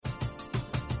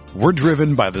We're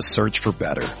driven by the search for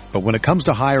better. But when it comes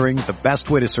to hiring, the best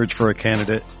way to search for a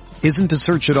candidate isn't to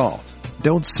search at all.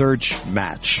 Don't search,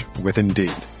 match with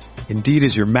Indeed. Indeed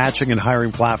is your matching and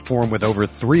hiring platform with over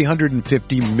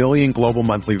 350 million global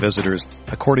monthly visitors,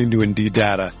 according to Indeed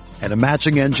data, and a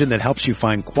matching engine that helps you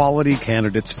find quality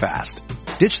candidates fast.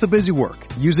 Ditch the busy work.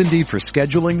 Use Indeed for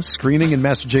scheduling, screening, and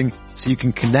messaging so you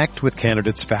can connect with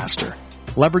candidates faster.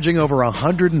 Leveraging over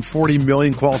 140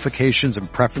 million qualifications and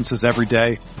preferences every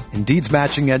day, Indeed's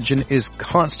matching engine is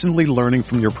constantly learning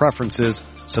from your preferences,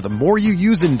 so the more you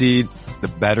use Indeed, the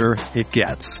better it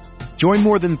gets. Join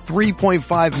more than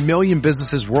 3.5 million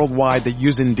businesses worldwide that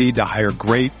use Indeed to hire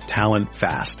great talent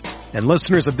fast. And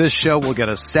listeners of this show will get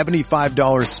a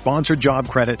 $75 sponsored job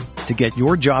credit to get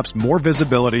your jobs more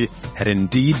visibility at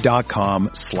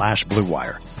Indeed.com/Blue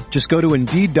Wire. Just go to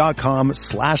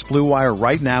Indeed.com/Blue Wire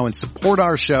right now and support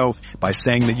our show by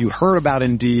saying that you heard about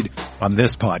Indeed on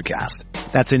this podcast.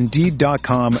 That's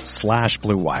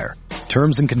Indeed.com/Blue Wire.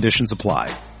 Terms and conditions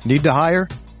apply. Need to hire?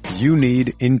 You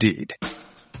need Indeed.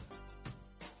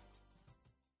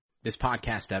 This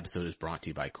podcast episode is brought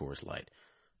to you by Coors Light.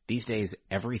 These days,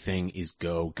 everything is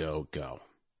go, go, go.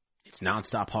 It's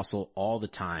nonstop hustle all the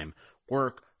time.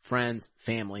 Work, friends,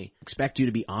 family, expect you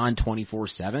to be on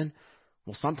 24/7.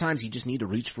 Well, sometimes you just need to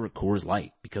reach for a Coors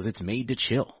Light because it's made to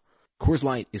chill. Coors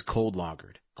Light is cold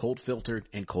lagered, cold filtered,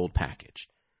 and cold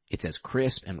packaged. It's as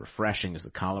crisp and refreshing as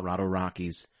the Colorado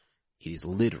Rockies. It is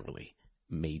literally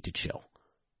made to chill.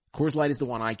 Coors Light is the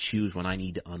one I choose when I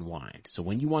need to unwind. So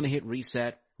when you want to hit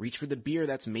reset, reach for the beer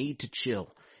that's made to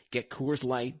chill. Get Coors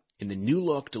Light in the new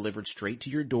look delivered straight to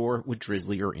your door with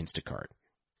Drizzly or Instacart.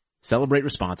 Celebrate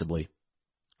responsibly.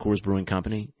 Coors Brewing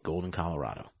Company, Golden,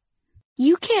 Colorado.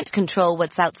 You can't control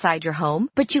what's outside your home,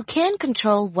 but you can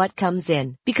control what comes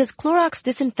in. Because Clorox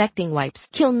disinfecting wipes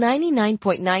kill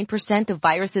 99.9% of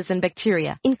viruses and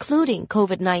bacteria, including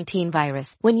COVID-19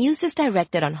 virus, when used as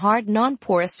directed on hard,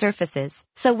 non-porous surfaces.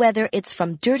 So whether it's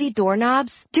from dirty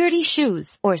doorknobs, dirty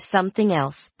shoes, or something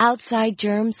else, outside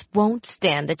germs won't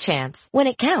stand a chance. When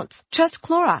it counts, trust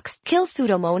Clorox. Kill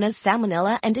Pseudomonas,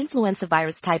 Salmonella, and influenza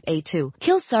virus type A2.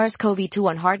 Kill SARS-CoV-2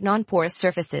 on hard, non-porous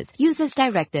surfaces. Use as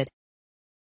directed.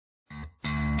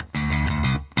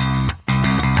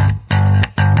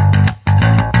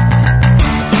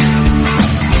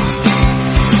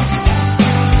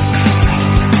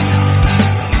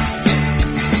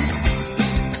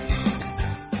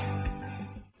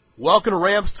 Welcome to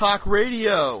Rams Talk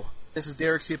Radio. This is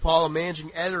Derek Ciapala,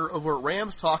 managing editor over at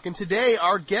Rams Talk, and today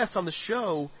our guest on the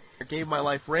show, Game of My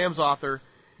Life Rams author,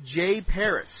 Jay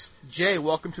Paris. Jay,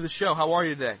 welcome to the show. How are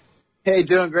you today? Hey,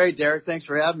 doing great, Derek. Thanks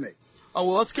for having me. Oh,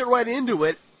 well, let's get right into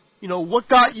it. You know, what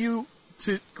got you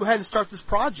to go ahead and start this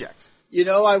project? You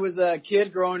know, I was a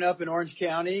kid growing up in Orange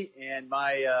County, and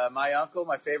my uncle,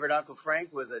 my favorite Uncle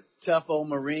Frank, was a tough old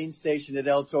Marine stationed at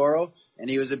El Toro, and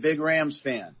he was a big Rams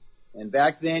fan. And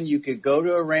back then, you could go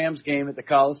to a Rams game at the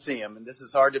Coliseum, and this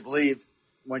is hard to believe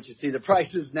once you see the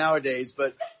prices nowadays,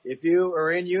 but if you are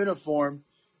in uniform,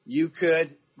 you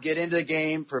could get into the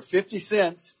game for 50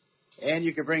 cents, and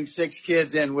you could bring 6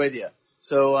 kids in with you.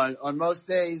 So on most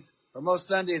days, or most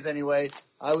Sundays anyway,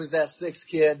 I was that 6th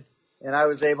kid, and I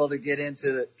was able to get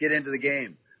into the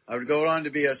game. I would go on to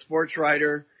be a sports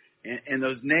writer, and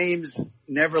those names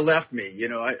never left me. You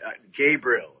know,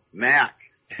 Gabriel, Mac,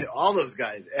 all those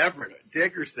guys, Everett,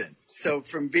 Dickerson. So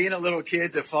from being a little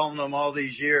kid to following them all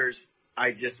these years,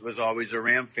 I just was always a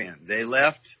Ram fan. They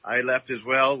left. I left as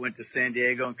well, went to San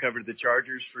Diego and covered the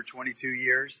Chargers for 22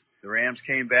 years. The Rams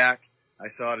came back. I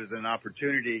saw it as an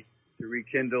opportunity to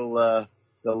rekindle the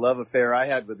love affair I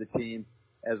had with the team,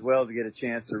 as well to get a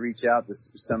chance to reach out to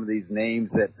some of these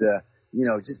names that, you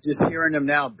know, just hearing them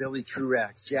now, Billy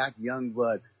Truax, Jack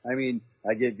Youngblood. I mean,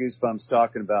 I get goosebumps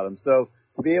talking about them. So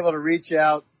to be able to reach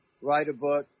out, write a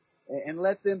book, and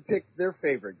let them pick their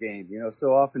favorite game. You know,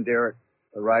 so often, Derek,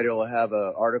 a writer will have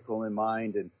an article in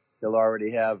mind, and he'll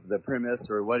already have the premise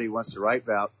or what he wants to write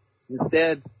about.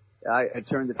 Instead, I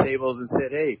turned the tables and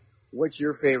said, hey, what's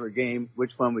your favorite game?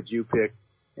 Which one would you pick?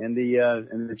 And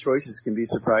the choices can be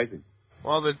surprising.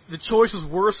 Well, the choices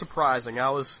were surprising. I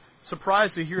was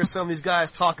surprised to hear some of these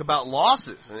guys talk about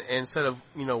losses instead of,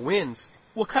 you know, wins.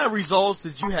 What kind of results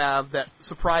did you have that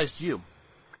surprised you?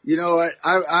 You know,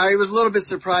 I was a little bit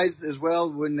surprised as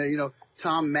well when, you know,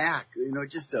 Tom Mack, you know,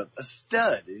 just a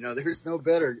stud. You know, there's no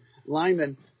better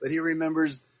lineman, but he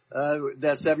remembers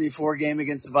that 74 game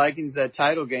against the Vikings, that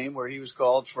title game where he was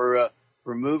called for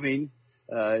moving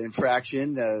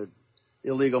infraction,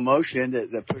 illegal motion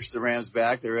that pushed the Rams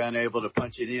back. They were unable to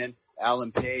punch it in.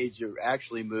 Alan Page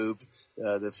actually moved.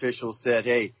 The official said,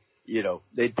 hey,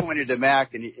 they pointed to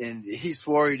Mac and he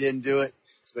swore he didn't do it,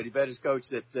 but he bet his coach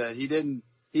that, he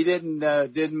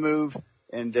didn't move,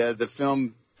 and, the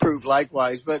film proved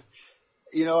likewise. But,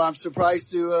 I'm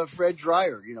surprised to, Fred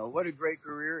Dreyer, what a great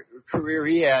career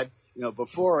he had,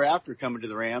 before or after coming to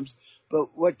the Rams.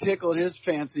 But what tickled his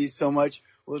fancy so much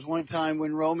was one time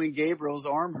when Roman Gabriel's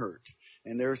arm hurt,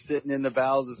 and they're sitting in the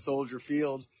bowels of Soldier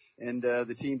Field, and,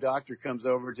 the team doctor comes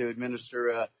over to administer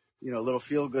a little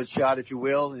feel-good shot, if you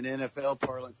will, in NFL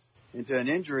parlance, into an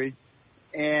injury.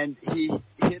 And he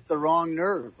hit the wrong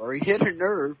nerve, or he hit a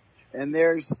nerve, and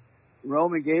there's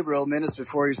Roman Gabriel minutes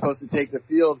before he was supposed to take the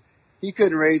field. He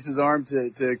couldn't raise his arm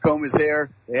to comb his hair.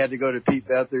 They had to go to Pete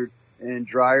Beathard, and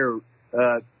Dreyer,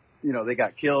 they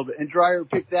got killed. And Dreyer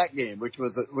picked that game, which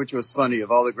was funny,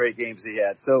 of all the great games he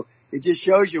had. So it just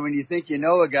shows you when you think you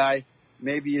know a guy,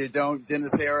 maybe you don't.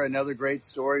 Dennis Hara, another great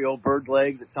story, old bird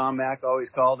legs that Tom Mack always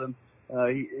called him.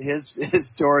 His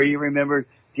story, he remembered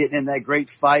getting in that great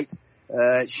fight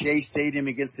at Shea Stadium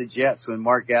against the Jets when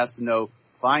Mark Gastineau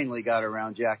finally got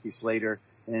around Jackie Slater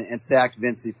and sacked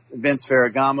Vince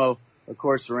Ferragamo. Of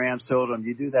course, the Rams told him,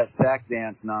 "You do that sack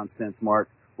dance nonsense, Mark.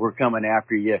 We're coming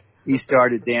after you." He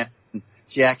started dancing.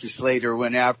 Jackie Slater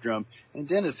went after him. And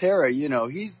Dennis Hara,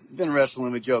 he's been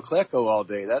wrestling with Joe Klecko all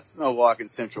day. That's no walk in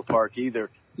Central Park either.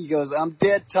 He goes, "I'm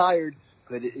dead tired."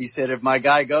 But he said, "If my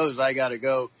guy goes, I gotta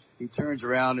go." He turns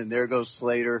around and there goes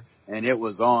Slater, and it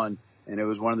was on. And it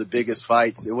was one of the biggest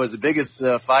fights. It was the biggest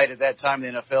fight at that time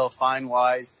in the NFL,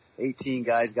 fine-wise. 18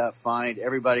 guys got fined.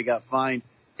 Everybody got fined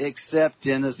except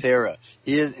Dennis Hara.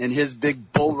 His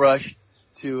big bull rush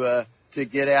to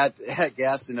get at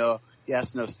Gastineau.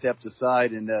 Gastineau stepped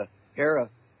aside, and Hara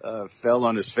fell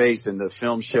on his face, and the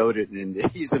film showed it,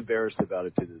 and he's embarrassed about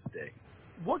it to this day.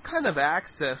 What kind of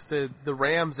access did the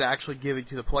Rams actually give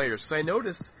to the players? Because I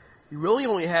noticed you really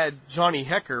only had Johnny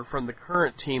Hecker from the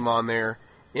current team on there,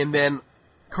 and then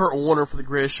Kurt Warner for the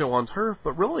Greatest Show on Turf,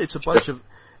 but really it's a bunch of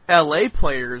LA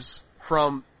players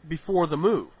from before the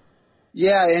move.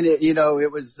 Yeah, and it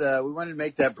was, we wanted to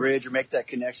make that bridge or make that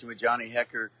connection with Johnny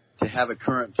Hecker to have a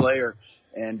current player.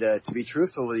 And, to be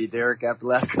truthful with you, Derek, after the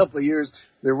last couple of years,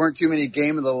 there weren't too many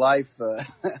game of the life,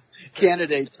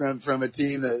 candidates from a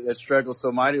team that struggled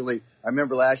so mightily. I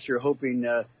remember last year hoping,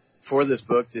 for this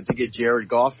book to get Jared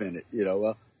Goff in it,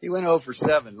 well, he went 0 for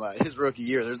 7 his rookie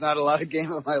year. There's not a lot of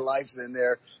game of my lives in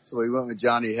there, so we went with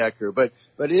Johnny Hecker. But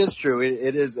it is true.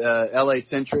 It is LA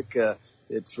centric.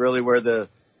 It's really where I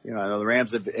know the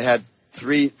Rams have had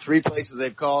three places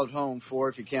they've called home, 4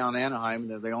 if you count Anaheim.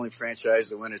 They're the only franchise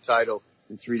to win a title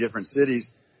in 3 different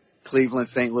cities: Cleveland,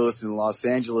 St. Louis, and Los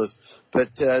Angeles.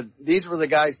 But these were the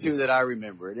guys too that I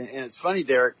remember. And it's funny,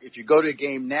 Derek, if you go to a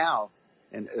game now,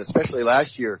 and especially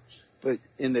last year, but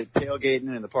in the tailgating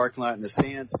and the parking lot and the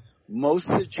stands, most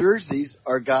of the jerseys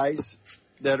are guys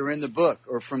that are in the book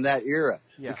or from that era,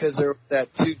 because there was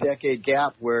that 2-decade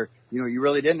gap where, you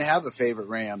really didn't have a favorite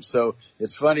Rams. So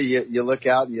it's funny, you look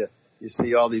out and you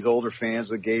see all these older fans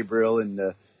with Gabriel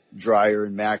and Dreyer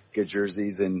and Mac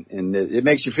jerseys, and it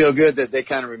makes you feel good that they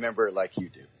kind of remember it like you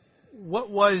do.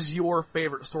 What was your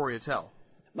favorite story to tell?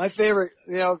 My favorite,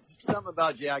 something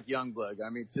about Jack Youngblood. I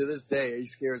mean, to this day, he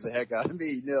scares the heck out of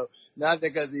me. Not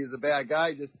because he was a bad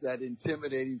guy, just that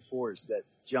intimidating force, that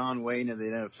John Wayne of the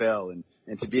NFL,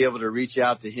 and to be able to reach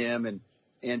out to him.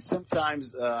 And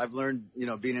sometimes, I've learned,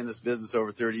 being in this business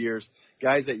over 30 years,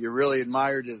 guys that you really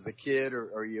admired as a kid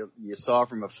or you saw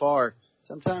from afar,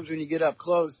 sometimes when you get up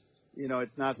close,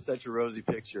 it's not such a rosy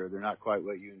picture. They're not quite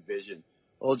what you envision.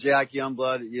 Old Jack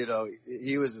Youngblood,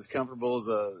 he was as comfortable as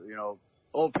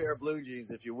old pair of blue jeans,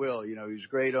 if you will. He was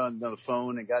great on the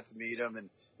phone, and got to meet him,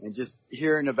 and just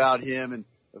hearing about him, and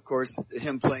of course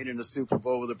him playing in the Super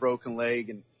Bowl with a broken leg,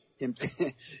 and him,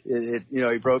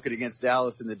 he broke it against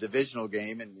Dallas in the divisional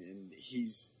game, and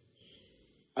he's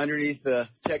underneath the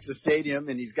Texas Stadium,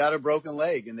 and he's got a broken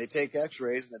leg, and they take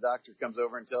x-rays, and the doctor comes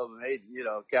over and tells him, "Hey,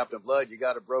 Captain Blood, you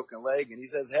got a broken leg." And he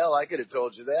says, "Hell, I could have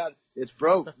told you that. It's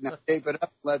broke. Now tape it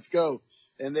up. Let's go."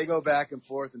 And they go back and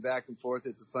forth and back and forth.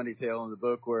 It's a funny tale in the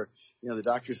book where, the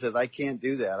doctor says, "I can't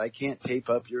do that. I can't tape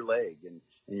up your leg." And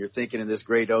you're thinking of this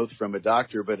great oath from a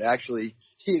doctor, but actually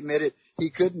he admitted he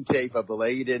couldn't tape up a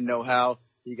leg. He didn't know how.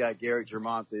 He got Garrett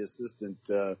Germont, the assistant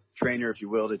trainer, if you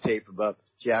will, to tape him up.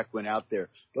 Jack went out there.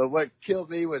 But what killed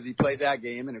me was he played that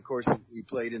game, and of course he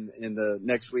played in the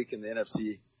next week in the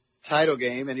NFC title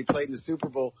game, and he played in the Super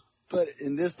Bowl. But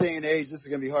in this day and age, this is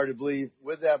going to be hard to believe.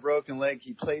 With that broken leg,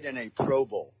 he played in a Pro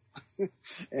Bowl.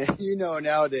 And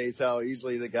nowadays how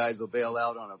easily the guys will bail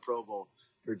out on a Pro Bowl.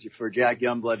 For Jack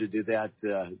Youngblood to do that,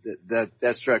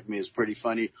 that struck me as pretty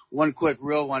funny. Real quick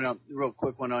one on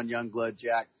Youngblood,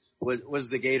 Jack. was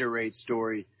the Gatorade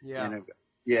story. Yeah. And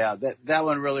that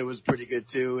one really was pretty good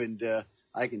too. And,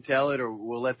 I can tell it or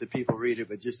we'll let the people read it,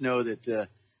 but just know that,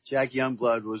 Jack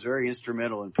Youngblood was very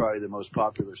instrumental in probably the most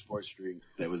popular sports drink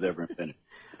that was ever invented.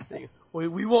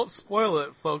 We won't spoil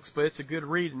it, folks, but it's a good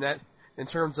read. And that, in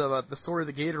terms of the story of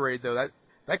the Gatorade, though, that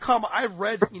I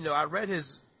read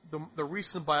the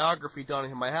recent biography done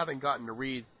on him. I haven't gotten to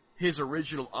read his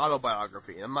original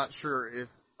autobiography. I'm not sure if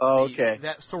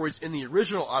that story's in the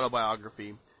original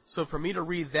autobiography. So for me to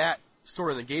read that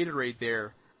story in the Gatorade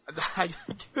there, I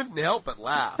couldn't help but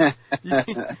laugh.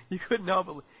 You couldn't help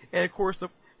but, and of course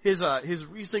his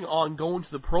reasoning on going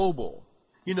to the Pro Bowl,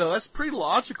 that's pretty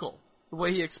logical the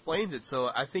way he explains it. So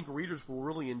I think readers will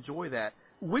really enjoy that.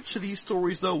 Which of these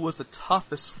stories though was the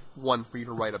toughest one for you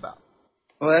to write about?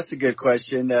 Well, that's a good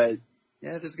question.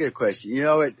 That's a good question.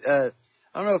 I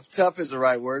don't know if tough is the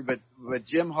right word, but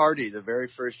Jim Hardy, the very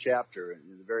first chapter,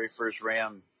 the very first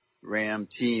Ram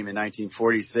team in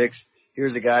 1946.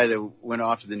 Here's a guy that went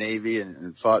off to the Navy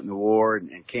and fought in the war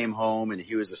and came home, and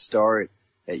he was a star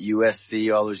at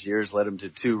USC all those years, led him to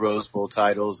 2 Rose Bowl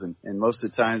titles. And most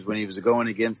of the times when he was going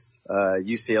against,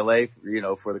 UCLA,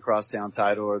 for the crosstown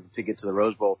title or to get to the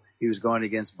Rose Bowl, he was going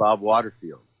against Bob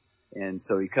Waterfield. And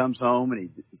so he comes home and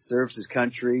he serves his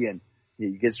country and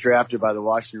he gets drafted by the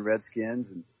Washington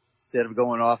Redskins. And instead of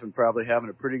going off and probably having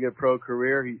a pretty good pro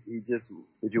career, he just,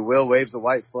 if you will, waves a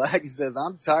white flag and says,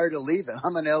 I'm tired of leaving.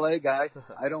 I'm an LA guy.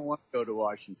 I don't want to go to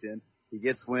Washington. He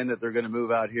gets wind that they're going to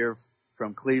move out here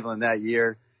from Cleveland that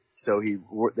year. So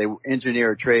they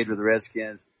engineer a trade with the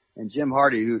Redskins. And Jim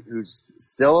Hardy, who's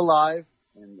still alive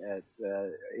and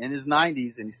in his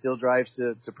 90s, and he still drives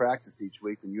to practice each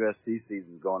week when USC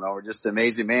season's going on. Just an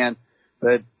amazing man.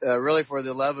 But really for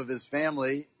the love of his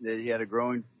family, that he had a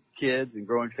growing kids and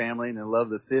growing family and the love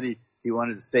of the city, he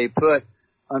wanted to stay put.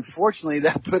 Unfortunately,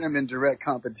 that put him in direct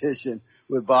competition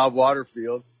with Bob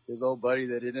Waterfield, his old buddy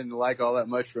that he didn't like all that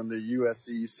much from the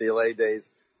USC UCLA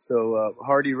days. So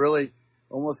Hardy really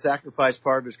almost sacrificed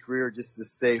part of his career just to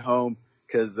stay home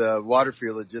because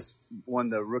Waterfield had just won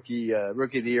the rookie of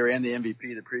the year and the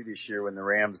MVP the previous year when the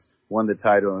Rams won the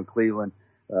title in Cleveland.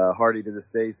 Hardy to this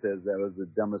day says that was the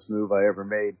dumbest move I ever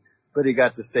made, but he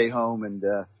got to stay home and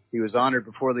he was honored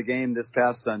before the game this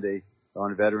past Sunday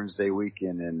on Veterans Day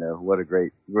weekend, and what a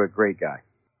great guy.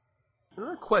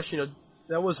 Another question,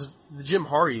 that was the Jim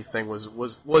Hardy thing was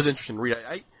interesting to read.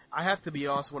 I have to be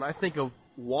honest, when I think of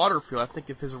Waterfield, I think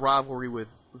of his rivalry with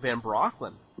Van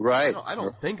Brocklin. Right. I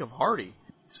don't think of Hardy.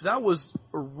 So that was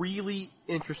a really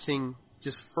interesting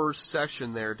just first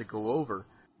section there to go over.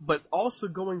 But also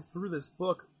going through this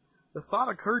book, the thought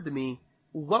occurred to me,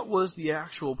 what was the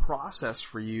actual process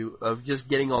for you of just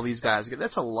getting all these guys?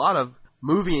 That's a lot of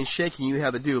moving and shaking you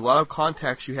had to do, a lot of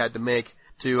contacts you had to make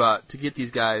to get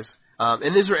these guys.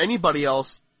 And is there anybody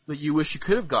else that you wish you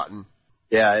could have gotten?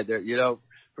 Yeah,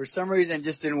 for some reason it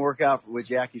just didn't work out with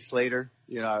Jackie Slater.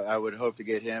 I would hope to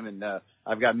get him, and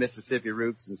I've got Mississippi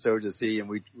roots, and so does he, and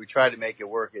we tried to make it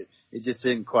work. It just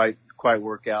didn't quite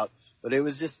work out. But it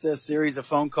was just a series of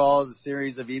phone calls, a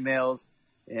series of emails,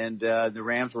 and the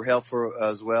Rams were helpful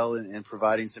as well in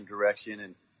providing some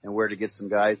direction and where to get some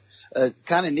guys.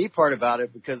 Kind of neat part about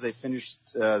it, because they finished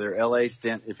their LA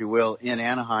stint, if you will, in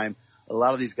Anaheim. A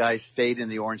lot of these guys stayed in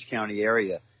the Orange County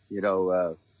area.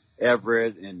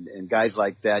 Everett and guys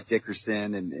like that,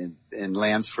 Dickerson and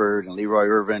Lansford and Leroy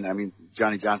Irvin.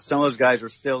 Johnny Johnson. Some of those guys were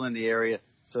still in the area,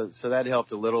 so that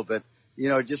helped a little bit.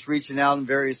 Just reaching out on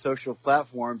various social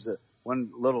platforms.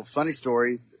 One little funny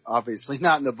story, obviously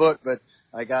not in the book, but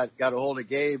I got a hold of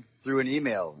Gabe through an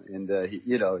email, and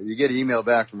you get an email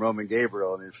back from Roman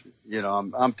Gabriel, and it's,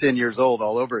 I'm 10 years old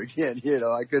all over again.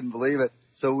 I couldn't believe it.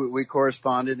 So we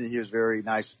corresponded, and he was very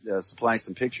nice, supplying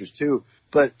some pictures too.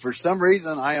 But for some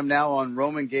reason, I am now on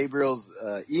Roman Gabriel's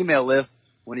email list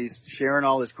when he's sharing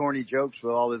all his corny jokes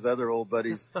with all his other old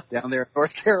buddies down there in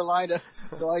North Carolina.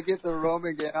 So I get the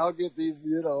Roman, I'll get these,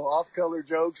 off-color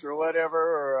jokes or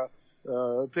whatever,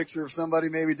 or a picture of somebody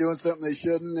maybe doing something they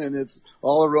shouldn't, and it's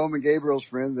all of Roman Gabriel's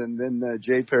friends, and then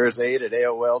jparis8 at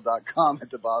AOL.com at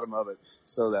the bottom of it.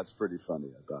 So that's pretty funny,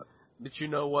 I thought. But you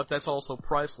know what? That's also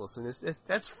priceless, and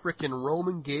that's frickin'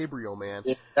 Roman Gabriel, man.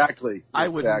 Exactly. I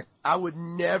would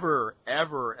never,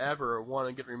 ever want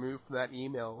to get removed from that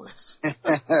email list.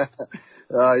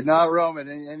 Not Roman,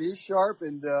 and he's sharp,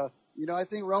 and I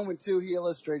think Roman too. He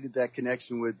illustrated that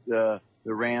connection with the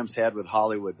Rams had with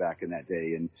Hollywood back in that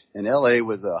day, and LA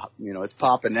was it's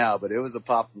popping now, but it was a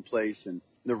popping place, and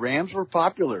the Rams were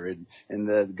popular, and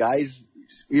the guys,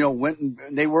 went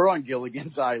and they were on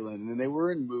Gilligan's Island, and they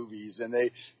were in movies, and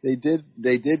they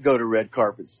did go to red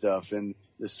carpet stuff, and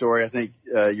the story I think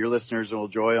your listeners will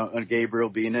enjoy on Gabriel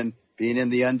being in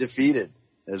the Undefeated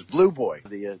as Blue Boy,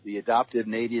 the adopted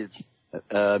Native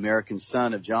American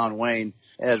son of John Wayne.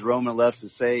 As Roman loves to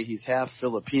say, he's half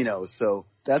Filipino, so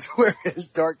that's where his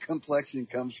dark complexion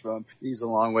comes from. He's a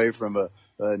long way from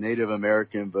a Native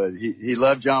American, but he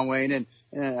loved John Wayne,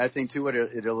 and I think too what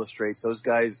it illustrates, those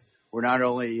guys were not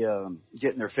only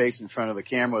getting their face in front of a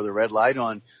camera with a red light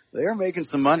on, they were making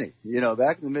some money. You know,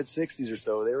 back in the mid-'60s or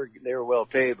so, they were well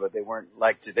paid, but they weren't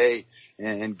like today.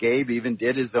 And Gabe even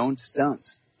did his own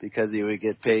stunts because he would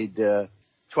get paid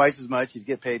twice as much. He'd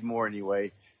get paid more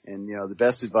anyway. And, you know, the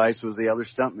best advice was the other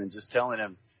stuntman just telling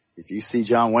him, if you see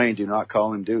John Wayne, do not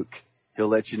call him Duke. He'll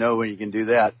let you know when you can do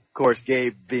that. Of course,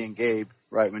 Gabe being Gabe,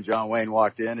 right when John Wayne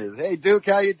walked in, is, hey, Duke,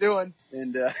 how you doing?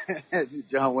 And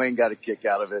John Wayne got a kick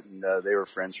out of it, and they were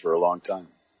friends for a long time.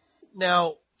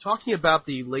 Now, talking about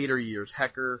the later years,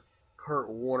 Hecker, Kurt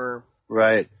Warner.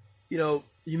 Right. You know,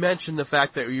 you mentioned the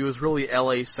fact that he was really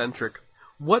LA-centric.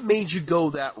 What made you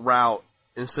go that route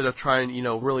instead of trying, you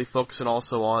know, really focusing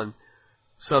also on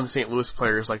some of the St. Louis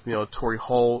players like, you know, Torrey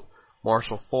Holt,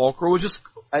 Marshall Faulk, or was just...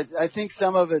 I think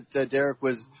some of it, Derek,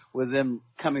 was them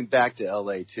coming back to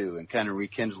L.A. too and kind of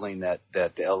rekindling that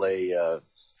L.A.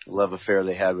 Love affair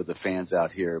they had with the fans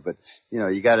out here. But, you know,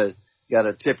 you gotta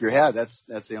tip your hat.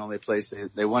 That's the only place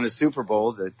they won a Super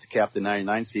Bowl to cap the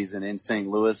 99 season in St.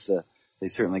 Louis. They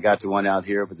certainly got to one out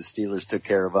here, but the Steelers took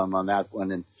care of them on that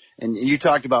one. And you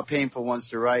talked about painful ones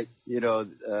to write, you know,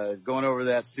 going over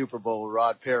that Super Bowl with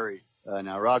Rod Perry.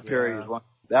 Now Rod Perry was one.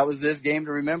 That was this game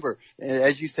to remember.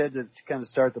 As you said to kind of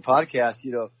start the podcast,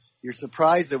 you know, you're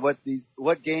surprised at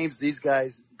what games these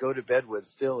guys go to bed with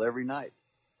still every night.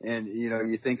 And, you know,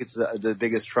 you think it's the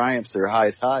biggest triumphs, their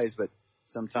highest highs, but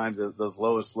sometimes those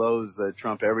lowest lows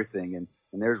trump everything.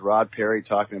 And there's Rod Perry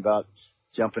talking about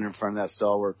jumping in front of that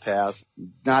stalwart pass,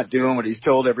 not doing what he's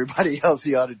told everybody else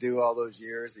he ought to do all those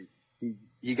years.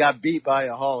 He got beat by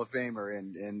a Hall of Famer,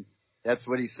 and that's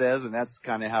what he says, and that's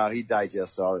kind of how he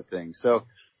digests all the things. So,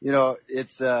 you know,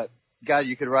 it's God,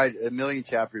 you could write a million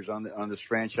chapters on this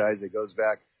franchise that goes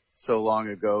back so long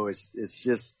ago. It's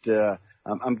just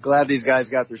I'm glad these guys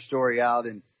got their story out,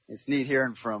 and it's neat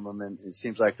hearing from them, and it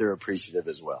seems like they're appreciative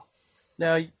as well.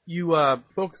 Now, you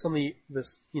focus on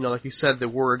this, you know, like you said, the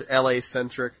word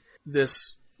LA-centric,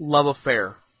 this love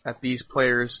affair that these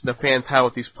players, the fans have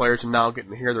with these players, and now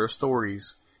getting to hear their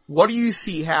stories. What do you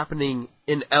see happening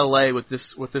in LA with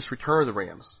this return of the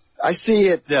Rams? I see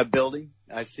it building.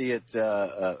 I see it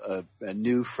a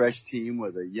new, fresh team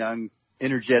with a young,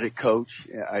 energetic coach.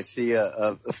 I see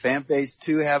a fan base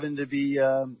too having to be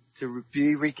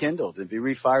rekindled and be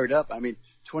refired up. I mean,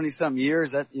 20-something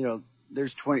years, that, you know,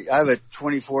 I have a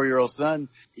 24-year-old son.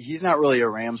 He's not really a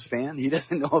Rams fan. He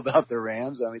doesn't know about the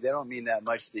Rams. I mean, they don't mean that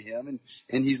much to him,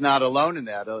 and he's not alone in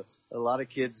that. A lot of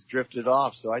kids drifted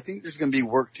off. So I think there's going to be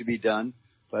work to be done,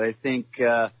 but I think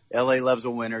LA loves a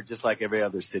winner just like every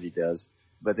other city does.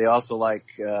 But they also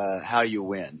like how you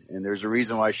win. And there's a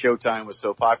reason why Showtime was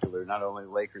so popular, not only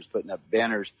the Lakers putting up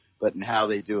banners, but in how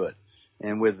they do it.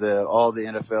 And with all the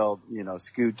NFL, you know,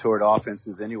 skewed toward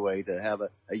offenses anyway, to have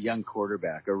a young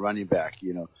quarterback, a running back,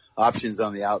 you know, options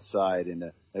on the outside,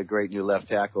 and a great new left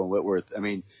tackle in Whitworth. I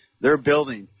mean, they're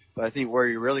building, but I think where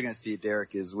you're really going to see it,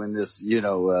 Derek, is when this, you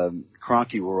know,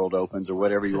 Kroenke world opens, or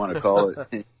whatever you want to call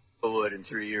it, in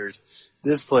 3 years.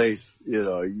 This place, you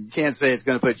know, you can't say it's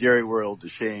going to put Jerry World to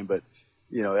shame, but,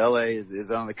 you know, LA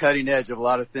is on the cutting edge of a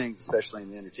lot of things, especially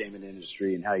in the entertainment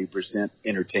industry and how you present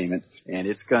entertainment. And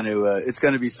it's going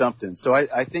to be something. So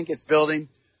I think it's building.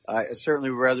 I certainly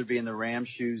would rather be in the Rams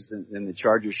shoes than the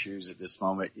Chargers shoes at this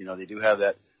moment. You know, they do have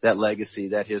that legacy,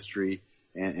 that history,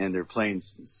 and they're playing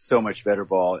so much better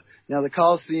ball. Now the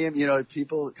Coliseum, you know,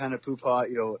 people kind of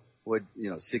poop-pot, you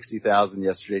know, 60,000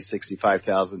 yesterday,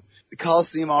 65,000. The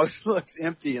Coliseum always looks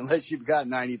empty unless you've got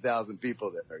 90,000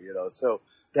 people there, you know, so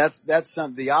that's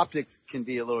something. The optics can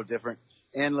be a little different.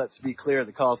 And let's be clear,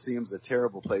 the Coliseum's a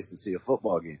terrible place to see a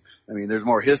football game. I mean, there's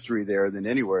more history there than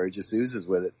anywhere. It just oozes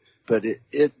with it. But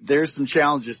there's some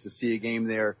challenges to see a game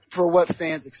there for what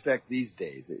fans expect these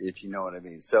days, if you know what I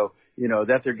mean. So, you know,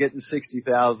 that they're getting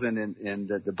 60,000 and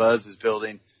that the buzz is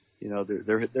building, you know,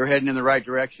 they're heading in the right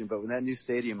direction. But when that new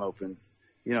stadium opens,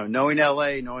 you know, knowing LA,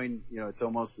 you know, it's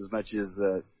almost as much as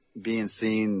being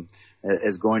seen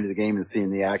as going to the game and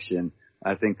seeing the action.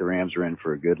 I think the Rams are in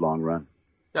for a good long run.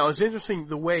 Now, it's interesting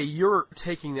the way you're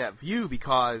taking that view,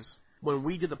 because when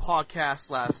we did the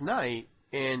podcast last night,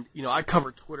 and, you know, I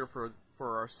covered Twitter for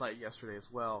our site yesterday as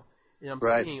well, and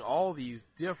I'm seeing all these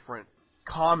different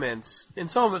comments,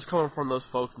 and some of it's coming from those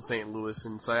folks in St. Louis,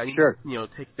 and so I, you know,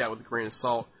 take that with a grain of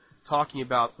salt. talking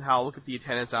about how look at the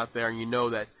attendance out there, and you know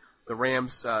that the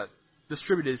Rams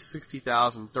distributed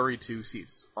 60,032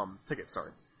 tickets.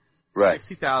 Sorry, Right.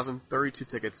 60,032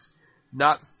 tickets,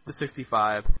 not the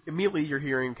 65. Immediately you're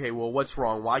hearing, okay, well, what's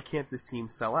wrong? Why can't this team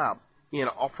sell out? And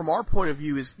from our point of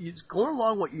view, is going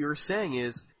along what you're saying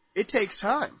is it takes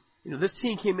time. This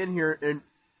team came in here and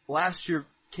last year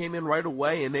came in right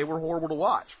away, and they were horrible to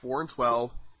watch.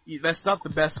 4-12. That's not the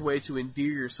best way to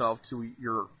endear yourself to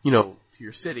your, to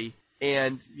your city.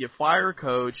 And you fire a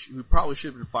coach who probably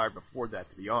should have been fired before that,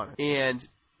 to be honest. And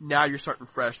now you're starting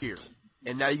fresh here,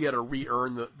 and now you got to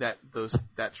re-earn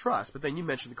that trust. But then you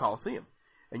mentioned the Coliseum,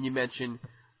 and you mentioned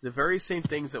the very same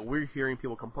things that we're hearing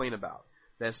people complain about.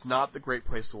 That's not the great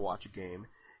place to watch a game.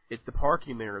 The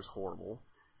parking there is horrible,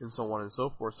 and so on and so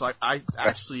forth. So I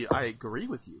agree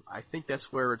with you. I think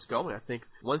that's where it's going. I think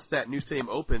once that new stadium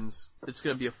opens, it's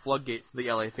going to be a floodgate for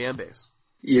the LA fan base.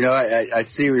 I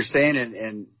see what you're saying,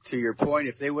 and to your point,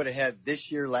 if they would have had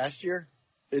this year, last year,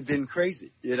 it'd been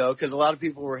crazy, because a lot of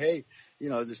people were, hey,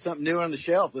 there's something new on the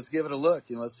shelf. Let's give it a look.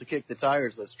 Let's kick the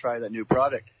tires. Let's try that new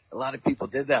product. A lot of people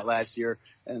did that last year,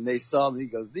 and they saw, he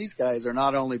goes, these guys are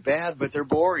not only bad, but they're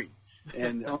boring.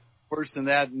 And worse than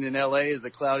that in LA is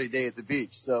a cloudy day at the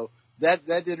beach. So that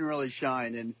didn't really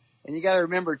shine. And you got to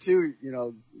remember too,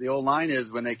 the old line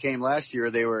is when they came last year,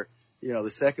 they were, the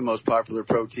second most popular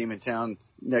pro team in town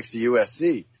next to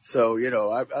USC. So,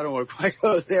 I don't want to quite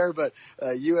go there, but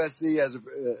USC has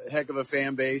a heck of a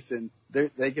fan base, and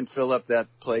they can fill up that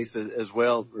place as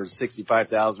well, or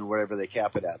 65,000 or whatever they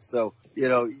cap it at. So,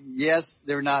 yes,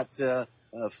 they're not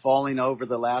falling over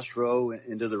the last row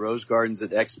into the Rose Gardens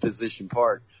at Exposition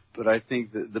Park, but I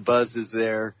think the buzz is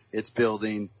there. It's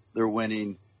building. They're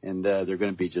winning, and they're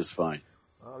going to be just fine.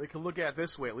 We can look at it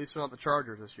this way. At least they're not the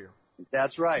Chargers this year.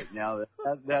 That's right. Now,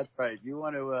 that's right. You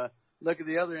want to look at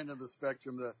the other end of the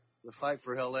spectrum. The fight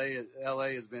for LA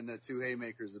has been two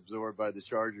haymakers absorbed by the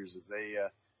Chargers as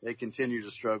they continue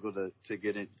to struggle to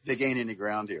gain any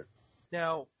ground here.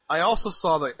 Now, I also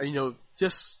saw that,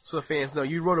 just so the fans know,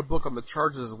 you wrote a book on the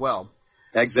Chargers as well.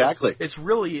 Exactly. It's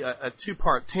really a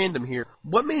two-part tandem here.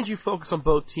 What made you focus on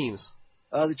both teams?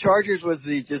 The Chargers was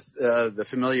the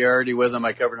familiarity with them.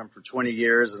 I covered them for 20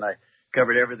 years, and I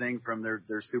covered everything from their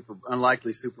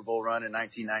unlikely Super Bowl run in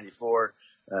 1994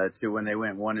 to when they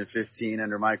went 1-15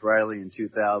 under Mike Riley in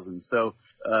 2000. So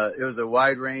it was a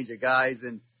wide range of guys,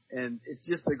 and it's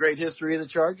just the great history of the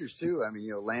Chargers too. I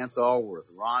mean, Lance Allworth,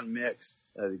 Ron Mix,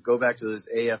 go back to those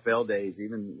AFL days,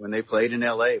 even when they played in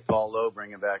LA, Paul Lowe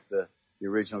bringing back the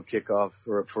original kickoff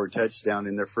for a touchdown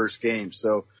in their first game.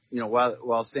 So,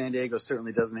 while San Diego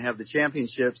certainly doesn't have the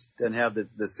championships, doesn't have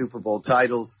the Super Bowl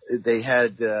titles, they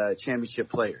had championship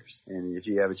players. And if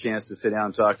you have a chance to sit down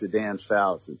and talk to Dan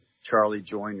Fouts and Charlie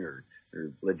Joyner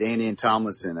or LaDainian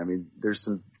Tomlinson, I mean, there's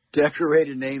some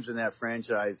decorated names in that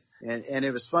franchise, and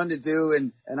it was fun to do.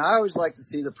 And I always like to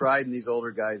see the pride in these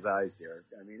older guys' eyes, Derek.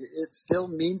 I mean, it still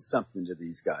means something to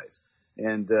these guys.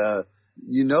 And,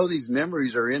 these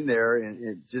memories are in there,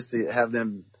 and just to have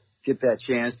them get that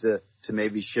chance to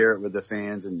maybe share it with the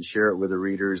fans and share it with the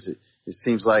readers, it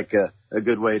seems like a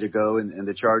good way to go. And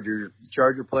the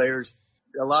Charger players,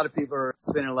 a lot of people are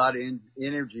spending a lot of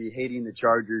energy hating the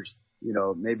Chargers,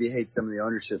 maybe hate some of the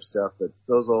ownership stuff, but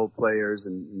those old players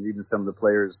and even some of the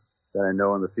players that I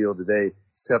know on the field today,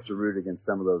 it's tough to root against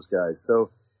some of those guys. So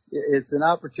it's an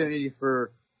opportunity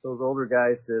for those older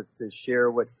guys to share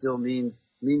what still means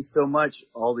so much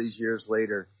all these years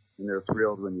later, and they're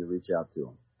thrilled when you reach out to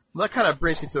them. Well, that kind of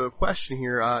brings me to a question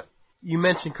here. You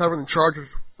mentioned covering the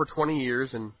Chargers for 20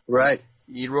 years, and right.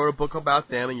 You wrote a book about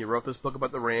them, and you wrote this book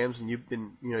about the Rams, and you've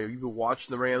been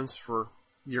watching the Rams for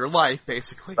your life,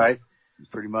 basically. Right,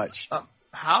 pretty much.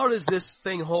 How does this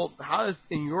thing hold?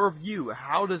 In your view,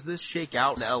 how does this shake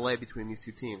out in LA between these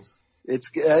two teams?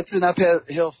 It's an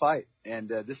uphill fight, and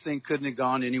this thing couldn't have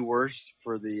gone any worse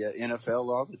for the NFL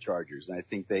or the Chargers. And I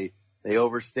think they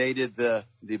overstated the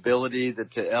ability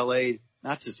to LA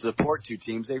not to support two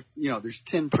teams. There's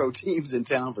 10 pro teams in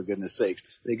town, for goodness sakes.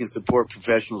 They can support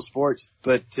professional sports,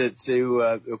 but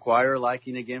to acquire a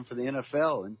liking again for the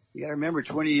NFL. And you got to remember,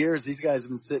 20 years these guys have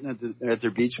been sitting at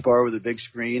their beach bar with a big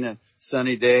screen and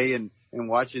sunny day and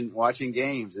watching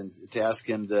games, and to ask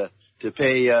him to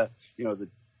pay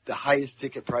the highest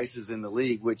ticket prices in the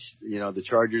league, which, the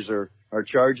Chargers are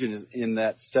charging in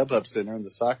that StubHub Center in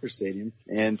the soccer stadium.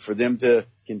 And for them to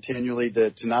continually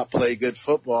to not play good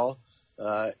football,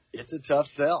 it's a tough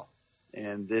sell.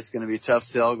 And it's going to be a tough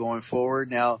sell going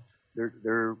forward. Now,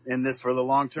 they're in this for the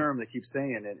long term, they keep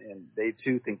saying, and they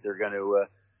too think they're going to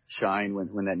shine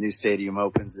when that new stadium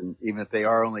opens, and even if they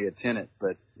are only a tenant.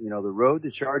 But, you know, the road the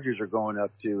Chargers are going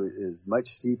up to is much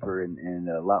steeper and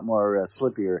a lot more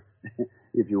slippier,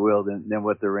 if you will, than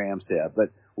what the Rams have. But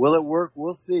will it work?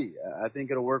 We'll see. I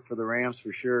think it'll work for the Rams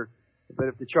for sure. But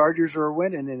if the Chargers are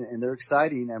winning and they're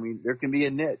exciting, I mean, there can be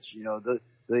a niche. You know,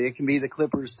 it can be the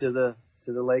Clippers to the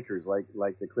Lakers,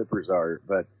 like the Clippers are.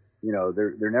 But, you know,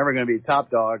 they're never going to be a top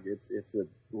dog. It's a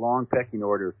long pecking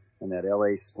order in that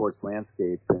LA sports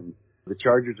landscape. And the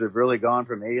Chargers have really gone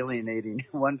from alienating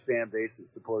one fan base that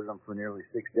supported them for nearly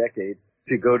 6 decades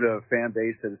to go to a fan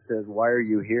base that says, why are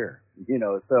you here? You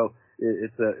know, so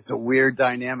it's a weird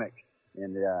dynamic.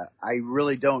 And I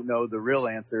really don't know the real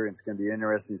answer. It's going to be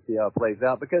interesting to see how it plays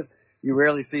out because you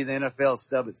rarely see the NFL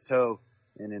stub its toe.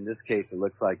 And in this case, it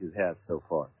looks like it has so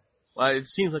far. Well, it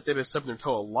seems like they've been stubbing their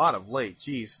toe a lot of late.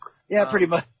 Jeez. Yeah, pretty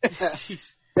much.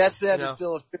 Jeez. That said, You know. it's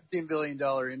still a $15 billion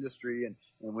industry. And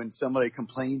when somebody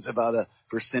complains about a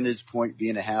percentage point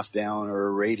being a half down or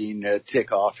a rating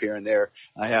tick off here and there,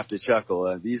 I have to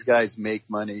chuckle. These guys make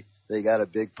money. They got a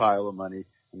big pile of money.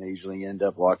 And they usually end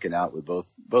up walking out with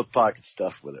both pockets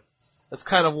stuffed with it. That's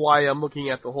kind of why I'm looking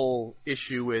at the whole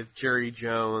issue with Jerry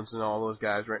Jones and all those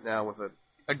guys right now with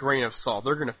a grain of salt.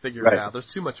 They're going to figure it out.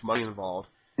 There's too much money involved.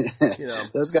 You know.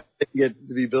 Those guys get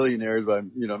to be billionaires by,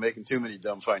 you know, making too many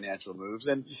dumb financial moves.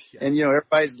 And, you know,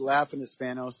 everybody's laughing at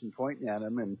Spanos and pointing at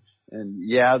him. And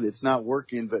yeah, it's not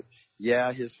working, but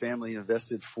yeah, his family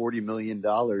invested $40 million in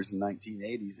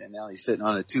 1980s, and now he's sitting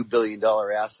on a $2 billion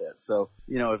asset. So,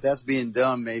 you know, if that's being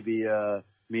dumb, maybe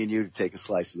me and you would take a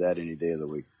slice of that any day of the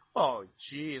week. Oh,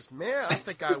 jeez, man, I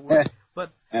think I would.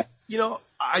 But, you know,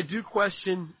 I do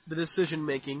question the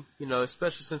decision-making, you know,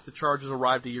 especially since the Chargers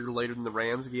arrived a year later than the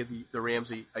Rams. It gave the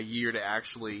Rams a year to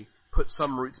actually put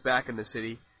some roots back in the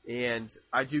city. And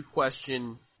I do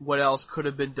question what else could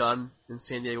have been done in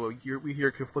San Diego. We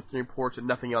hear conflicting reports that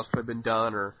nothing else could have been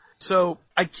done. So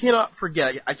I cannot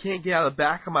forget, I can't get out of the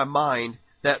back of my mind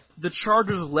that the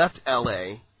Chargers left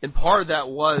L.A., and part of that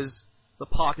was the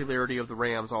popularity of the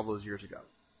Rams all those years ago.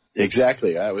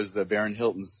 Exactly. That was Baron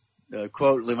Hilton's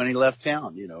quote when he left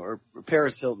town, you know, or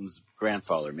Paris Hilton's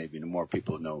grandfather, maybe more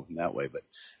people know him that way.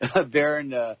 But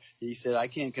Baron, he said, I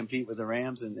can't compete with the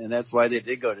Rams, and that's why they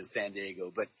did go to San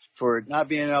Diego. But for not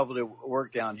being able to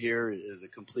work down here is a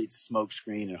complete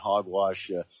smokescreen and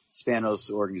hogwash. Spanos'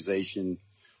 organization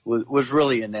was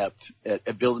really inept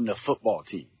at building a football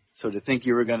team. So to think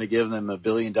you were going to give them $1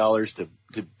 billion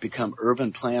to become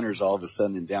urban planners all of a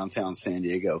sudden in downtown San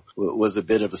Diego was a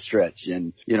bit of a stretch.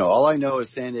 And, you know, all I know is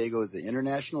San Diego is an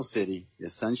international city,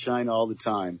 is sunshine all the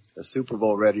time, a Super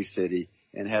Bowl ready city,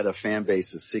 and had a fan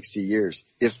base of 60 years.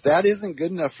 If that isn't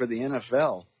good enough for the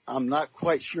NFL, I'm not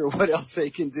quite sure what else they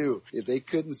can do. If they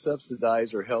couldn't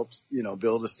subsidize or help, you know,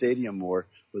 build a stadium more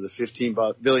with a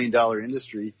 $15 billion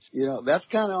industry, you know, that's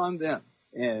kind of on them.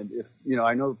 And if, you know,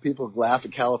 I know people laugh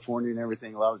at California and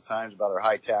everything a lot of times about our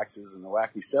high taxes and the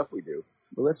wacky stuff we do.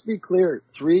 But let's be clear.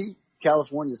 3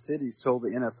 California cities told the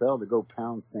NFL to go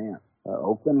pound sand.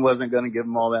 Oakland wasn't going to give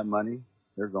them all that money.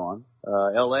 They're gone.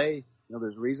 LA, you know,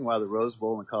 there's a reason why the Rose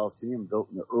Bowl and the Coliseum built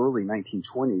in the early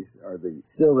 1920s are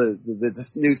still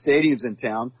the new stadiums in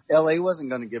town. LA wasn't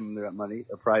going to give them that money,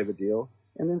 a private deal.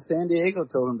 And then San Diego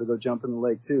told them to go jump in the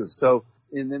lake too. So,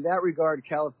 in that regard,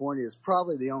 California is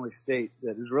probably the only state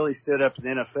that has really stood up to the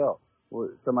NFL.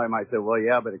 Well, somebody might say, well,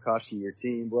 yeah, but it cost you your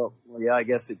team. Well, yeah, I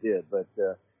guess it did. But,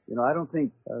 you know, I don't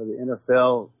think the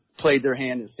NFL played their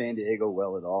hand in San Diego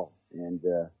well at all. And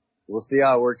we'll see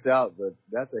how it works out. But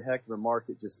that's a heck of a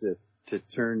market just to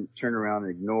turn around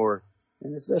and ignore.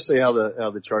 And especially how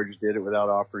the Chargers did it without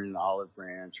offering an olive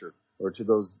branch or to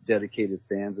those dedicated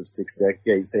fans of 6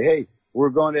 decades say, hey, we're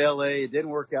going to LA. It didn't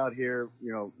work out here.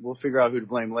 You know, we'll figure out who to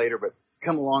blame later, but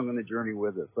come along on the journey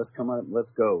with us. Let's come on.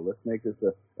 Let's go. Let's make this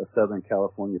a Southern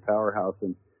California powerhouse.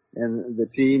 And the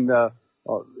team,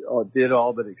 did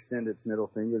all but extend its middle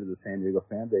finger to the San Diego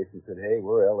fan base and said, hey,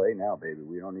 we're LA now, baby.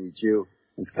 We don't need you.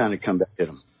 It's kind of come back at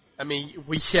them. I mean,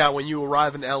 when you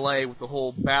arrive in LA with the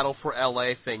whole battle for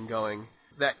LA thing going,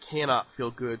 that cannot feel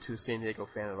good to the San Diego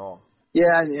fan at all.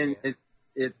 Yeah.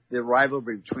 And the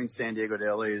rivalry between San Diego and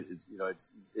LA is, you know,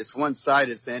 it's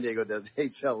one-sided. San Diego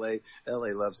hates LA. LA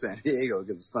loves San Diego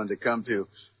because it's fun to come to.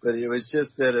 But it was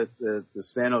just that the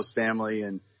Spanos family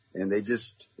and they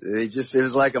just, it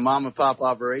was like a mom and pop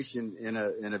operation in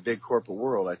a big corporate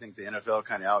world. I think the NFL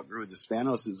kind of outgrew the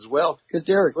Spanos as well. Because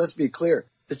Derek, let's be clear.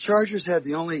 The Chargers had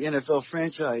the only NFL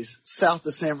franchise south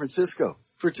of San Francisco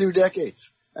for 2 decades.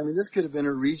 I mean, this could have been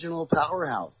a regional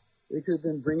powerhouse. They could have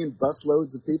been bringing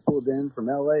busloads of people in from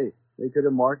L.A. They could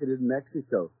have marketed in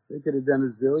Mexico. They could have done a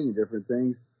zillion different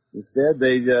things. Instead,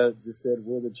 they just said,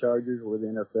 we're the Chargers, we're the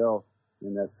NFL.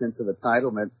 In that sense of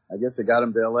entitlement, I guess it got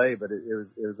them to LA, but it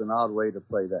was an odd way to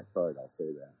play that card. I'll say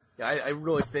that. Yeah, I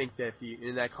really think that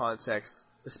in that context,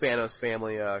 the Spanos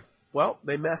family,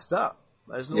 they messed up.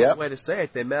 There's no other way to say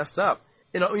it. They messed up.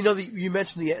 You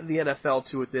mentioned the NFL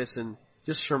too with this, and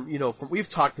just from we've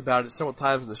talked about it several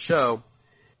times in the show.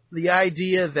 The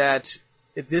idea that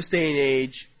at this day and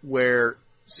age, where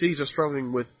cities are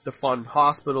struggling to fund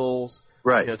hospitals,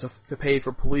 right, to pay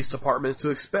for police departments,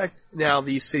 to expect now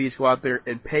these cities to go out there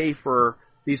and pay for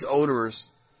these owners,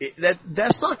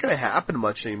 that's not going to happen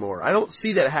much anymore. I don't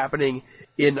see that happening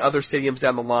in other stadiums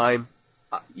down the line.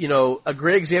 A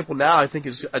great example now, I think,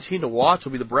 is a team to watch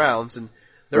will be the Browns, and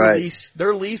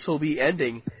their lease will be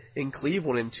ending in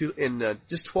Cleveland in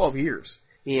just 12 years.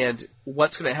 And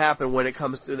what's going to happen when it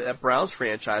comes to that Browns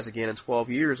franchise again in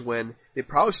 12 years, when they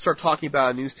probably start talking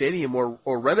about a new stadium or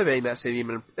renovating that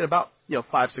stadium in about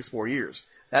 5-6 more years?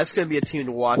 That's going to be a team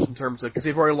to watch in terms of, because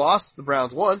they've already lost the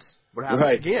Browns once. What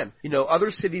happens again? Other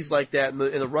cities like that in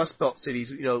the Rust Belt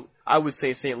cities, I would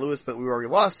say St. Louis, but we already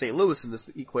lost St. Louis in this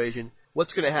equation.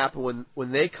 What's going to happen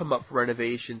when they come up for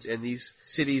renovations and these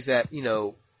cities that,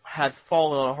 had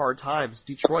fallen on hard times?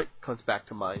 Detroit comes back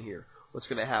to mind here. What's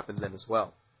going to happen then as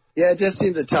well? Yeah, it does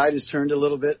seem the tide has turned a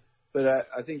little bit, but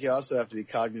I think you also have to be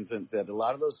cognizant that a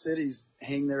lot of those cities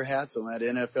hang their hats on that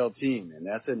NFL team, and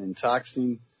that's an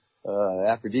intoxicating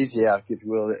aphrodisiac, if you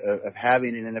will, of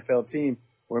having an NFL team,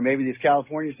 where maybe these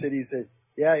California cities say,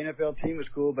 yeah, NFL team was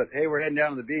cool, but hey, we're heading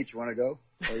down to the beach. You want to go?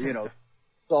 Or,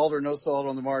 salt or no salt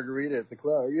on the margarita at the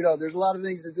club. There's a lot of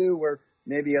things to do where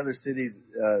maybe other cities,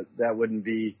 that wouldn't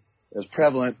be as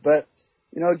prevalent. But,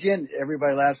 again,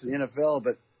 everybody laughs at the NFL,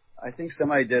 but I think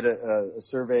somebody did a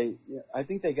survey. I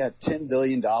think they got $10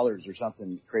 billion or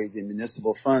something crazy in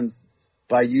municipal funds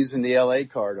by using the LA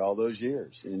card all those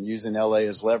years and using LA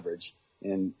as leverage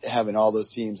and having all those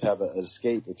teams have an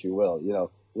escape, if you will.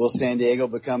 Will San Diego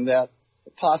become that?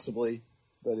 Possibly,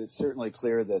 but it's certainly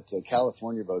clear that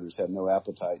California voters have no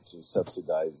appetite to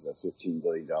subsidize a $15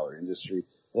 billion industry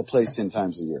that plays 10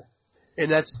 times a year.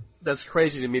 And that's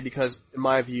crazy to me because, in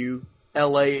my view,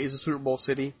 LA is a Super Bowl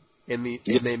city, and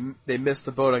they missed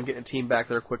the boat on getting a team back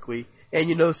there quickly.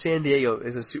 And San Diego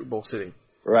is a Super Bowl city.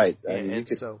 Right.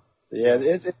 It's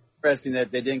interesting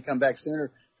that they didn't come back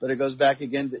sooner, but it goes back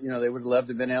again to, they would have loved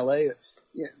to have been LA.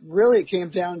 Really, it came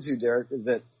down to, Derek, is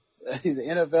that the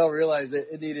NFL realized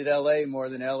that it needed LA more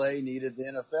than LA needed the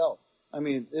NFL. I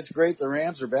mean, it's great the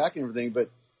Rams are back and everything, but,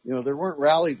 there weren't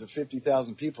rallies of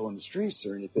 50,000 people in the streets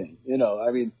or anything.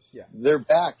 They're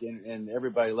back and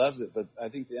everybody loves it. But I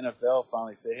think the NFL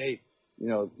finally say, hey,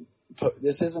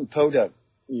 this isn't Podunk,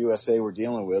 USA we're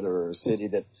dealing with, or a city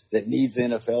that needs the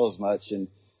NFL as much. And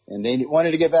they wanted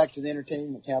to get back to the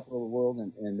entertainment capital of the world,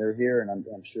 and they're here, and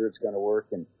I'm sure it's going to work.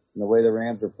 And the way the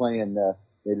Rams are playing,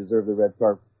 they deserve the red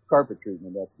carpet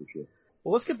treatment, that's for sure.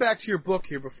 Well, let's get back to your book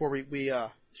here before we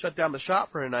shut down the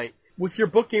shop for tonight. With your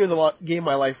book, Game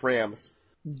My Life Rams,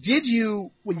 did you,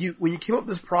 when you came up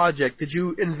with this project, did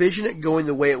you envision it going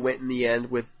the way it went in the end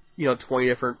with, 20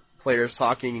 different players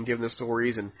talking and giving their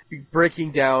stories and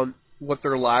breaking down what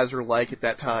their lives were like at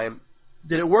that time?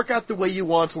 Did it work out the way you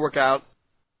wanted to work out?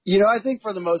 I think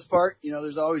for the most part,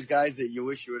 there's always guys that you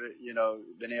wish you would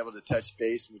have, been able to touch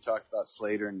base. We talked about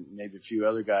Slater and maybe a few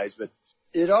other guys, but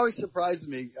it always surprised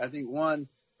me. I think one,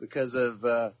 because of,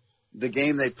 the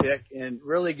game they pick and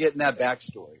really getting that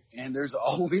backstory. And there's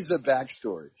always a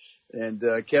backstory. And,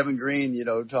 Kevin Green,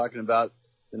 talking about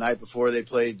the night before they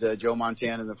played, Joe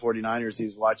Montana and the 49ers, he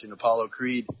was watching Apollo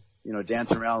Creed,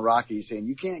 dancing around Rocky saying,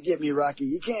 you can't get me, Rocky,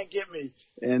 you can't get me.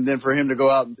 And then for him to go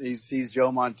out and he sees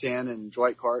Joe Montana and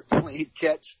Dwight Clark playing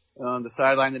catch on the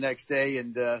sideline the next day.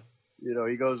 And,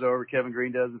 he goes over, Kevin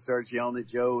Green does, and starts yelling at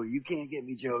Joe, you can't get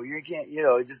me, Joe, you can't,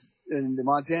 and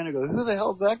Montana goes, who the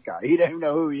hell's that guy? He doesn't even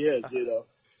know who he is,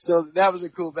 So that was a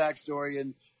cool backstory.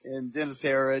 And Dennis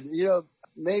Hara,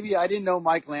 maybe I didn't know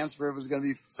Mike Lansford was going to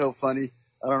be so funny.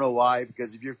 I don't know why,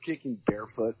 because if you're kicking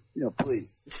barefoot,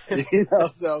 please,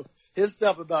 so his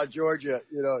stuff about Georgia,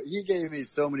 he gave me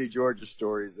so many Georgia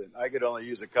stories and I could only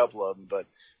use a couple of them, but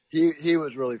he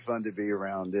was really fun to be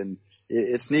around. And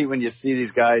it's neat when you see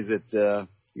these guys that,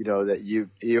 that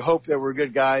you hope that we're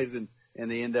good guys and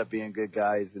they end up being good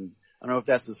guys. And I don't know if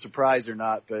that's a surprise or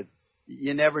not, but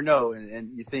you never know.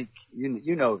 And you think,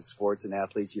 sports and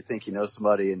athletes, you think you know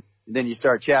somebody and then you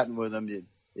start chatting with them.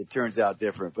 It turns out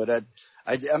different, but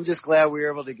I'm just glad we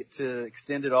were able to get to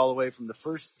extend it all the way from the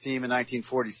first team in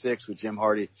 1946 with Jim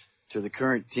Hardy to the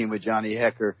current team with Johnny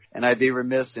Hecker. And I'd be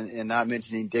remiss in not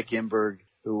mentioning Dick Enberg,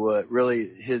 who, really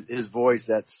his voice,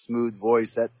 that smooth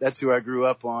voice, that's who I grew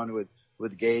up on with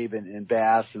with Gabe and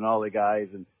Bass and all the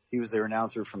guys. And he was their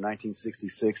announcer from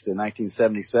 1966 to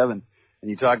 1977. And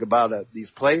you talk about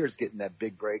these players getting that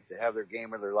big break to have their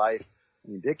game of their life. I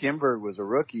mean, Dick Enberg was a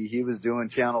rookie. He was doing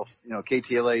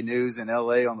KTLA News in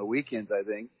LA on the weekends, I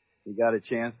think. He got a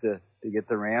chance to get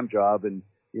the Ram job, and,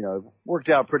 it worked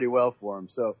out pretty well for him.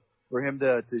 So for him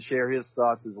to share his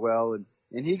thoughts as well.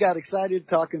 And he got excited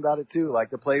talking about it too,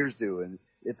 like the players do. And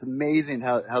it's amazing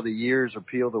how the years are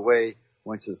peeled away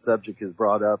once the subject is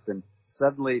brought up, and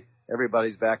suddenly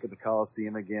everybody's back at the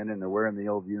Coliseum again, and they're wearing the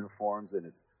old uniforms, and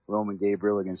it's Roman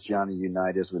Gabriel against Johnny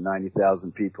Unitas with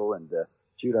 90,000 people. And,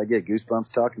 shoot, I get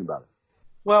goosebumps talking about it.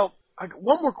 Well,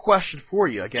 one more question for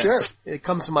you, I guess. Sure. It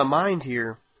comes to my mind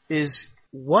here is,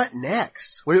 what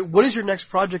next? What is your next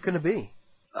project going to be?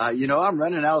 I'm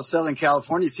running out of Southern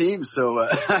California teams, so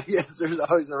I guess there's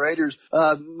always the Raiders.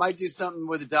 Might do something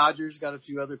with the Dodgers. Got a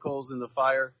few other coals in the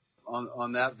fire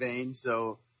on that vein.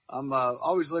 So I'm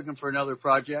always looking for another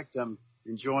project. I'm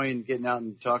enjoying getting out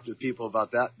and talk to the people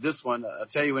about that. This one, I'll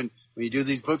tell you, when you do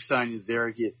these book signings,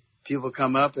 Derek, people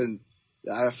come up and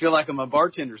I feel like I'm a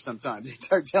bartender sometimes. They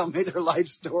start telling me their life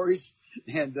stories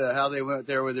and how they went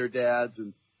there with their dads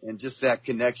and just that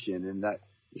connection. And that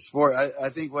sport, I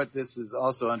think what this is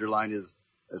also underlined is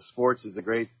sports is a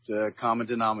great common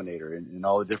denominator in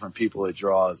all the different people it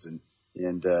draws.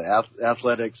 And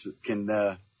athletics can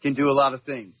do a lot of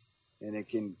things, and it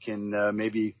can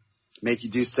maybe make you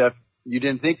do stuff you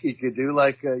didn't think you could do,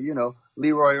 like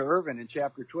Leroy Irvin in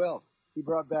Chapter 12. He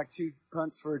brought back 2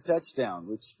 punts for a touchdown,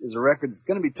 which is a record that's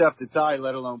going to be tough to tie,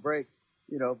 let alone break.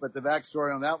 But the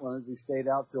backstory on that one is he stayed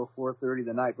out till 4:30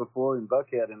 the night before in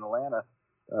Buckhead in Atlanta,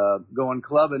 going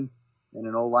clubbing, and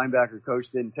an old linebacker coach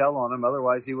didn't tell on him.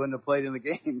 Otherwise, he wouldn't have played in the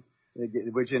game,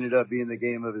 which ended up being the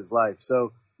game of his life.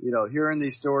 So, hearing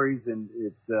these stories, and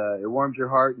it warms your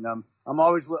heart, and I'm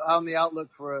always on the outlook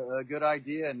for a good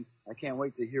idea, and I can't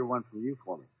wait to hear one from you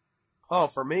for me. Oh,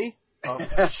 for me? Oh,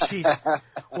 jeez.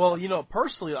 Well,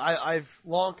 personally, I've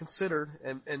long considered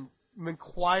and been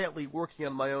quietly working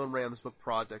on my own Rams book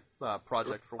project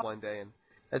for one day, and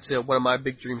that's one of my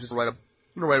big dreams is to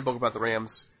write a book about the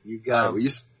Rams. You got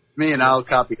it. Me and I'll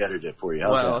copy edit it for you.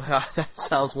 That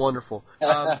sounds wonderful.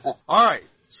 All right,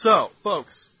 so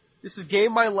folks, this is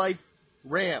Game My Life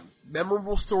Rams,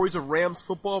 Memorable Stories of Rams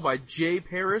Football by Jay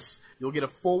Paris. You'll get a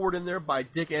forward in there by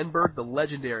Dick Enberg, the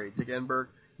legendary Dick Enberg.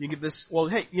 You can get this. Well,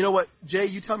 hey, you know what, Jay?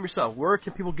 You tell them yourself. Where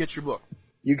can people get your book?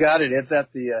 You got it. It's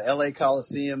at the LA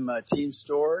Coliseum team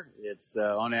store. It's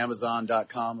on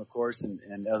Amazon.com, of course,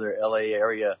 and other LA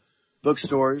area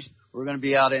bookstores. We're going to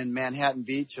be out in Manhattan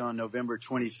Beach on November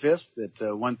 25th at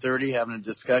 1:30 having a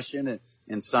discussion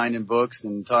and signing books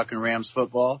and talking Rams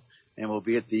football. And we'll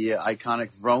be at the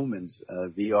iconic Vroman's,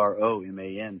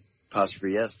 Vroman,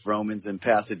 ''S, Vroman's in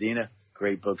Pasadena.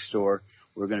 Great bookstore.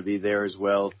 We're going to be there as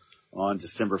well on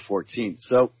December 14th.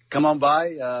 So come on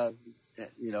by,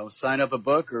 sign up a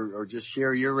book or just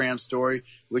share your Ram story,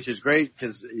 which is great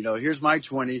because, here's my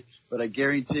 20, but I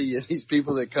guarantee you these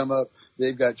people that come up,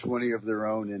 they've got 20 of their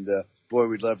own. And, boy,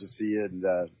 we'd love to see you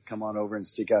and, come on over and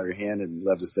stick out your hand and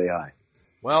love to say hi.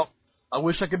 Well, I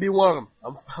wish I could be one of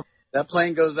them. That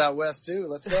plane goes out west too.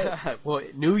 Let's go. Well,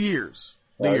 New Year's.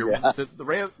 Yeah.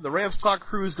 The Rams Talk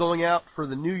crew is going out for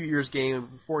the New Year's game of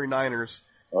the 49ers.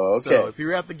 Oh, okay. So if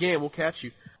you're at the game, we'll catch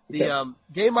you. The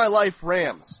Game My Life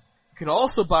Rams. You can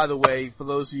also, by the way, for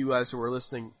those of you guys who are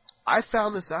listening, I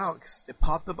found this out because it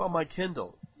popped up on my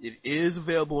Kindle. It is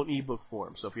available in ebook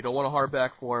form. So if you don't want a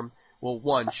hardback form, well,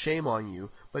 1, shame on you.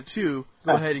 But 2,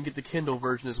 go ahead and get the Kindle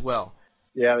version as well.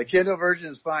 Yeah, the Kindle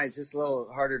version is fine. It's just a little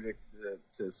harder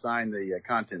to sign the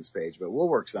contents page, but we'll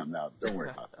work something out. Don't worry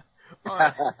about that. All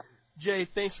right. Jay,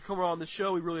 thanks for coming on the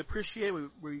show. We really appreciate it.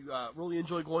 We really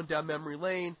enjoy going down memory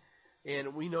lane,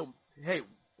 and we know, hey,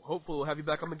 hopefully we'll have you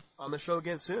back on the show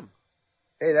again soon.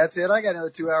 Hey, that's it. I got another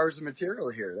 2 hours of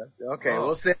material here. Okay,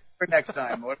 We'll save it for next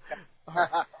time.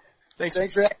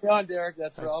 Thanks for having me on, Derek.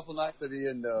 That's awful nice of you,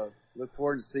 and look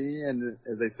forward to seeing you. And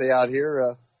as they say out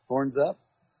here, horns up.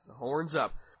 The horns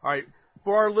up. All right,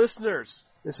 for our listeners,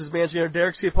 this is Managing Editor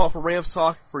Derek C. Paul for Rams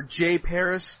Talk for Jay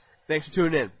Paris. Thanks for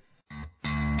tuning in.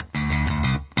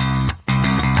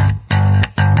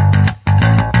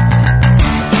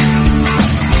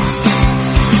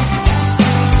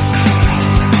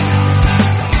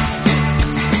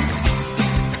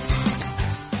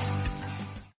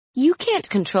 You can't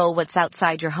control what's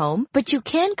outside your home, but you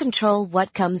can control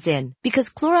what comes in. Because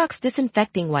Clorox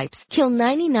disinfecting wipes kill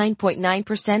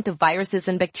 99.9% of viruses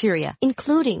and bacteria,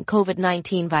 including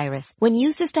COVID-19 virus, when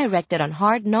used as directed on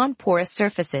hard, non-porous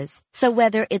surfaces. So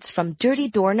whether it's from dirty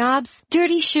doorknobs,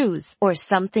 dirty shoes, or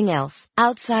something else,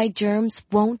 outside germs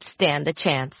won't stand a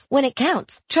chance. When it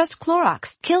counts, trust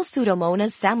Clorox. Kill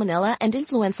Pseudomonas, Salmonella, and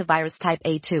influenza virus type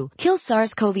A2. Kill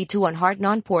SARS-CoV-2 on hard,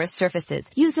 non-porous surfaces.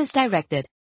 Use as directed.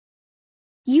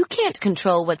 You can't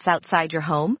control what's outside your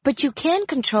home, but you can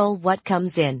control what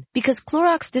comes in. Because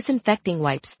Clorox disinfecting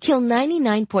wipes kill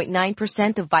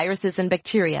 99.9% of viruses and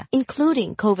bacteria,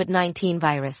 including COVID-19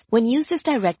 virus, when used as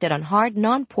directed on hard,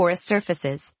 non-porous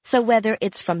surfaces. So whether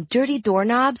it's from dirty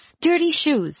doorknobs, dirty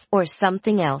shoes, or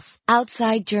something else,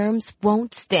 outside germs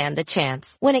won't stand a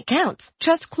chance. When it counts,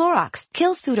 trust Clorox.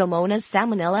 Kill Pseudomonas,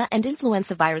 Salmonella, and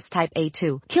influenza virus type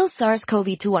A2. Kill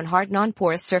SARS-CoV-2 on hard,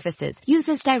 non-porous surfaces. Use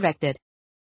as directed.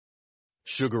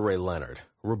 Sugar Ray Leonard,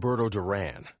 Roberto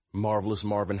Duran, Marvelous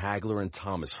Marvin Hagler, and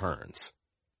Thomas Hearns.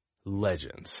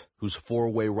 Legends, whose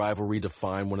four-way rivalry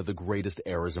defined one of the greatest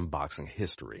eras in boxing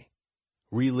history.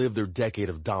 Relive their decade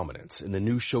of dominance in the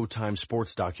new Showtime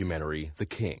sports documentary, The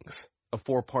Kings, a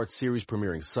 4-part series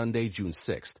premiering Sunday, June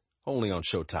 6th, only on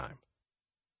Showtime.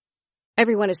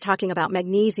 Everyone is talking about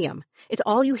magnesium. It's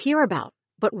all you hear about.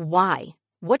 But why?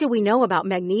 What do we know about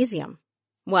magnesium?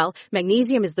 Well,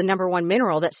 magnesium is the number one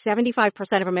mineral that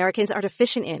 75% of Americans are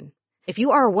deficient in. If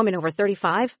you are a woman over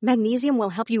 35, magnesium will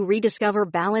help you rediscover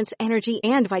balance, energy,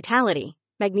 and vitality.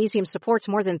 Magnesium supports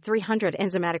more than 300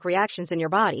 enzymatic reactions in your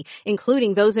body,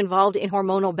 including those involved in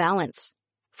hormonal balance.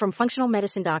 From functional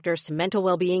medicine doctors to mental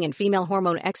well-being and female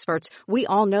hormone experts, we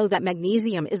all know that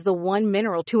magnesium is the one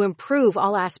mineral to improve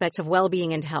all aspects of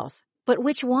well-being and health. But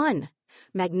which one?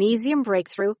 Magnesium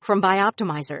Breakthrough from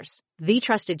Bioptimizers, the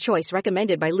trusted choice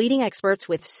recommended by leading experts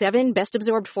with 7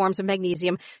 best-absorbed forms of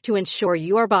magnesium to ensure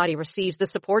your body receives the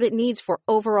support it needs for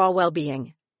overall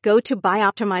well-being. Go to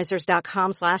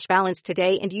bioptimizers.com/balance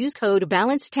today and use code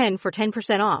BALANCE10 for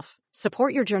 10% off.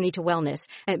 Support your journey to wellness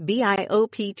at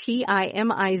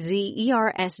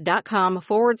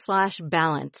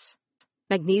bioptimizers.com/balance.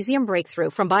 Magnesium Breakthrough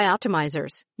from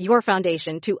Bioptimizers, your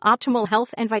foundation to optimal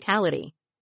health and vitality.